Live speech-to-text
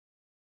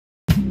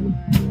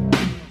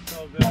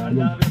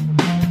another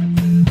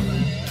performances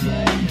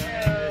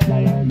last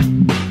night.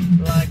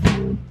 Like,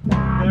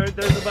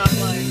 there's about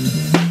like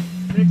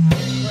 6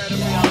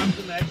 incredibly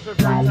awesome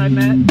extroverts I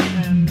met,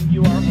 and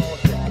you are all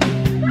 6.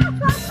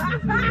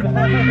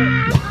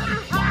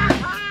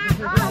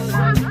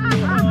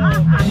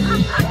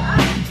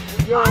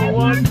 You're a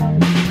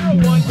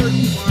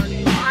one-person party.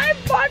 I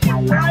fucking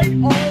write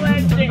all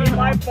that shit in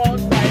my phone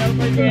site. I was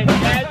like,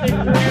 that's a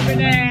crib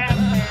and a half.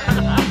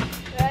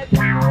 That's a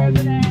crib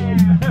and a half.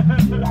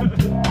 That's a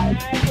 100%.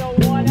 All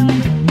the way to the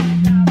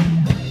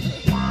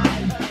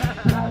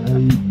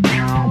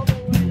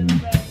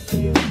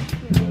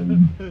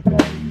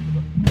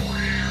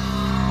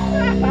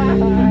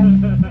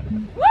bank,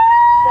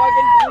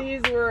 fucking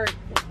please work.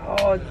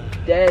 Oh, it's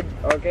dead.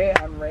 Okay,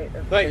 I'm right.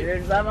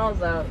 Figured something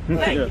else out.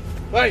 Thank you.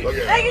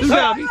 There's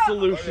gotta be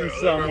solutions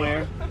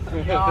somewhere.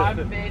 No,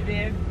 this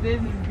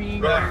is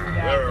being figured out.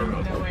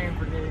 There's no way I'm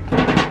forgetting.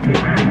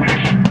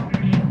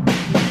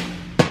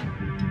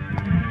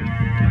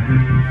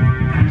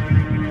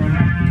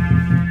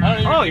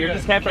 Oh, you're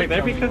just half right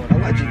there because?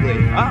 Allegedly.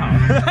 Oh.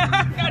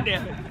 God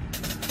damn it.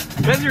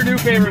 That's your new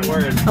favorite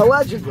word.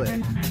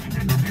 Allegedly.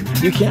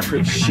 You can't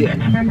prove shit.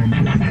 I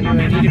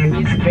need a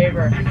piece of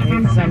paper. I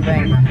need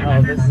something.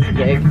 Oh, this is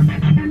big.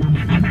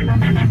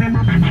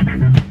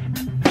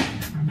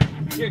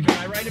 Here, can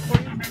I write it for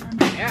you?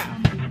 Yeah.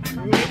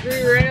 We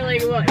read it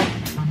like what?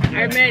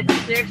 I meant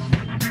 6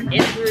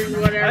 injuries,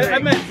 whatever. I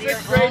meant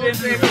 6th grade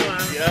injuries.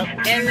 Yep.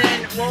 And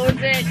then, what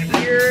was it?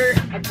 You're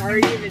a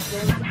party of its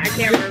own. I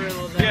can't remember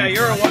what that was. Yeah,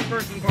 you're a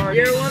one-person party.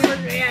 You're a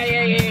one-person. Yeah.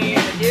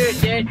 Do it.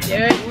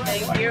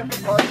 Thank you.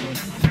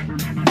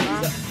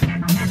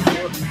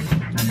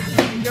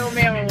 Show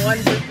me I'm a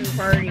one-person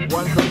party.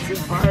 One-person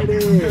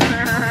party.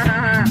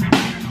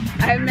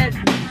 I met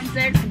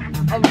 6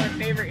 of my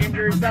favorite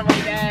injuries, something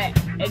like that,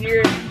 and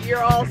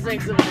you're all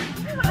 6 of them.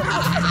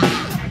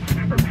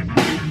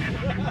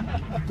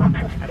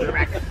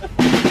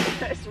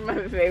 That's my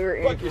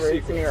favorite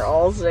injuries, and you're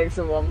all 6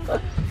 of them.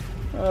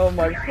 Oh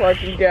my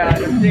fucking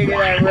god! I'm taking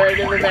that right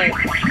in the bank.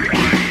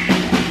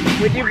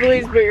 Would you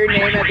please put your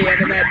name at the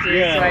end of that too,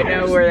 so I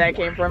know where that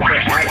came from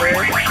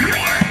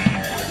forever?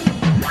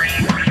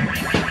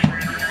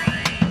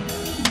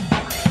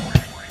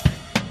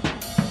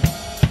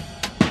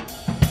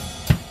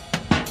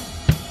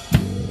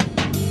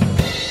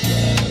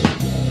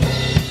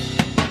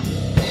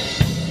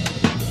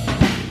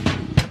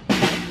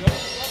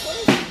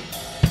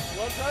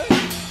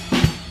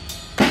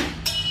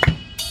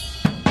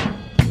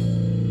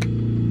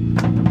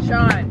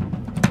 Sean,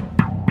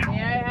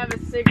 may I have a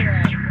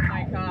cigarette for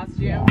my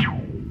costume?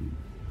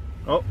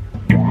 Oh,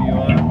 here you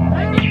are.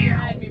 I knew you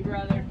had me,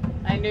 brother.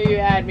 I knew you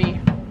had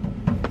me.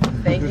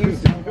 Thank you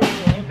so much.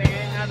 May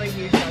I have a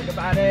huge hug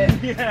about it?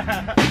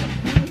 Yeah.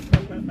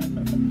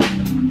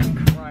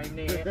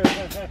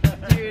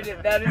 Dude,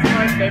 that is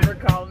my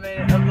favorite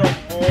compliment of the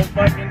whole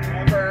fucking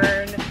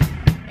burn.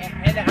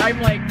 And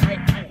I'm like, I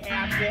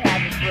have to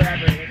have it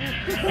forever.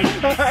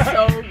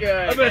 So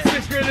good. I'm a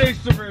 6th grade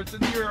extrovert,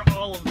 and you're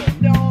all of them.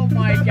 Oh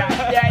my god,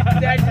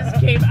 that just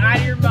came out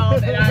of your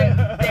mouth, and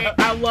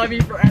I love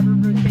you forever,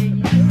 but thank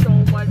you so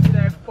much for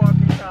that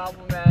fucking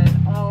compliment.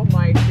 Oh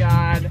my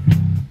god.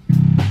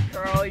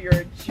 Carl, you're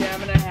a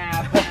gem and a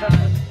half,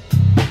 man.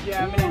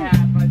 Gem and a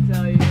half, I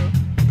tell you.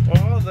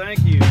 Oh,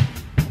 thank you.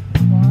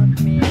 Fuck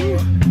me.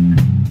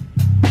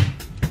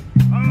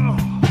 Oh.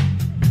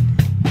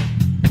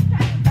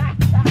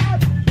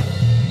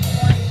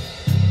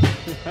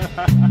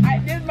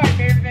 This is my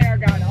favorite thing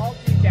I've got all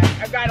weekend.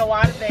 I've got a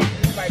lot of things.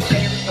 This is my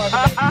favorite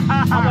fucking thing.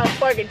 I'm gonna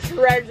fucking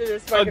treasure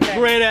this fucking thing. A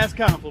great ass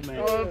compliment.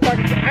 I'm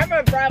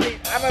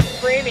gonna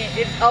frame it.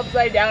 It's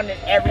upside down and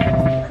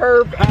everything's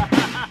perfect.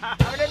 I'm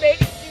gonna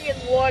make it see it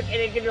look, and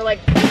it's gonna like,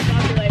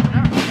 I'll be like,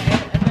 oh, okay.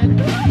 And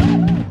then,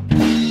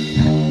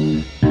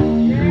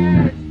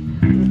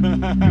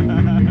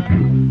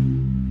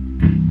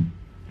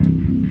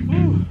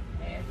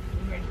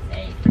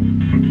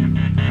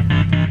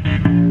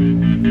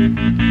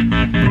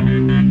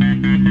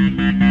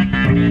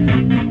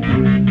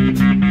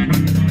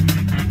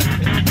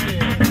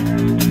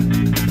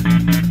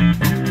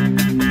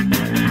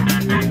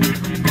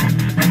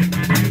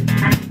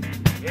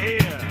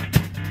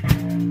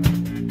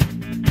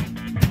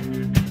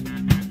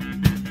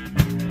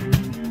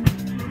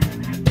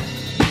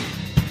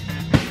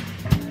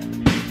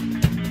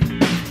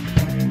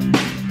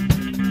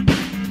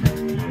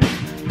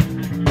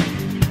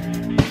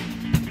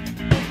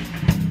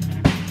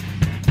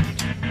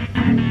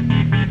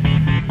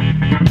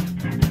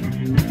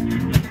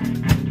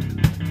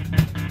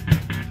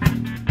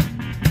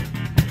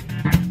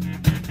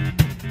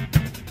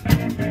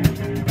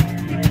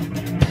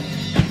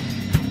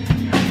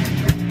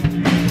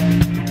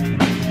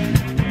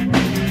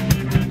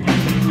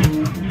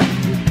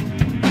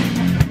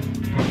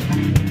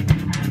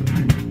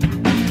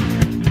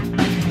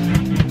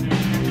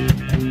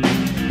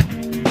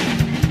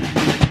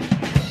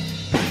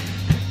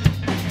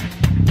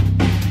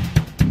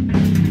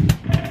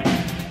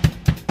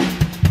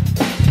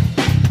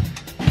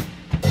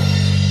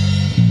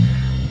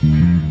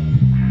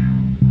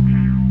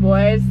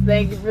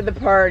 thank you for the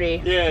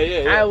party.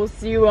 Yeah. I will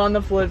see you on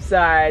the flip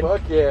side.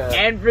 Fuck yeah.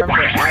 And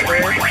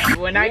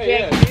forever. When I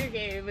can't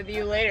communicate with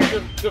you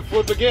later. To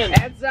flip again.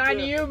 That's on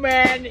you,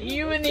 man.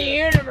 You and the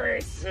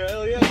universe.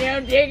 Hell yeah. You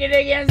don't take it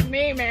against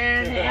me,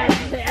 man.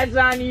 That's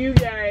on you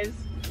guys.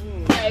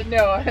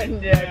 No,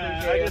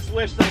 I just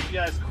wish that,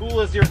 as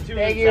cool as your tunes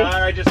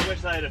are, I just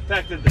wish I had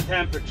affected the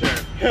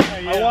temperature.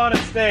 I want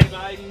to stay, but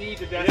I need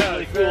to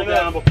definitely cool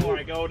down before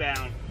I go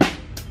down.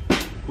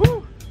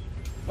 Woo!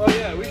 Oh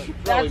yeah, we should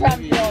probably That's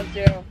how I'm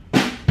feeling too.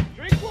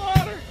 drink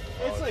water.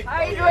 It's like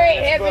Hydrate,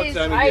 it's about hippies.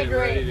 time to get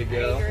ready to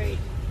go. Hydrate.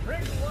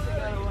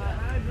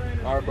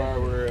 Our bar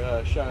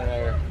where Sean and I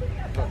are.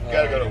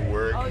 Gotta go to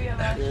work. Oh yeah,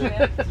 that's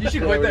it. You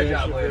should quit that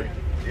job later.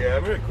 Yeah,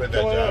 I'm gonna quit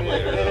that job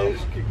later. Yeah, you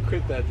should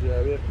quit that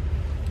job. Yeah.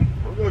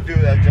 I'm gonna do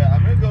that job.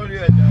 I'm gonna go do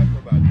that job for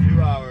about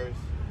 2 hours.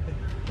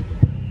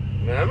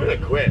 Man, I'm gonna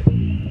quit.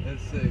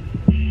 That's sick.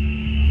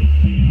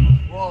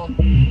 Well,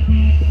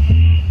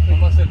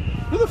 unless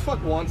Who the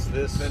fuck wants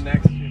this? the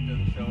next shift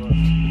doesn't show up.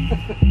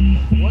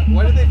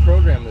 Why did they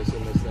program this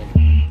in this thing?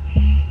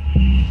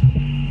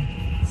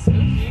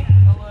 Spooky,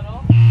 a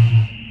little.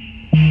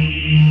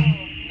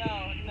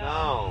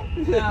 No.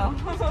 Yeah,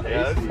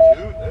 that's too.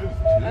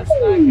 That's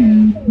not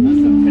good. That's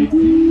some tasty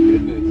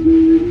goodness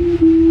right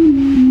there.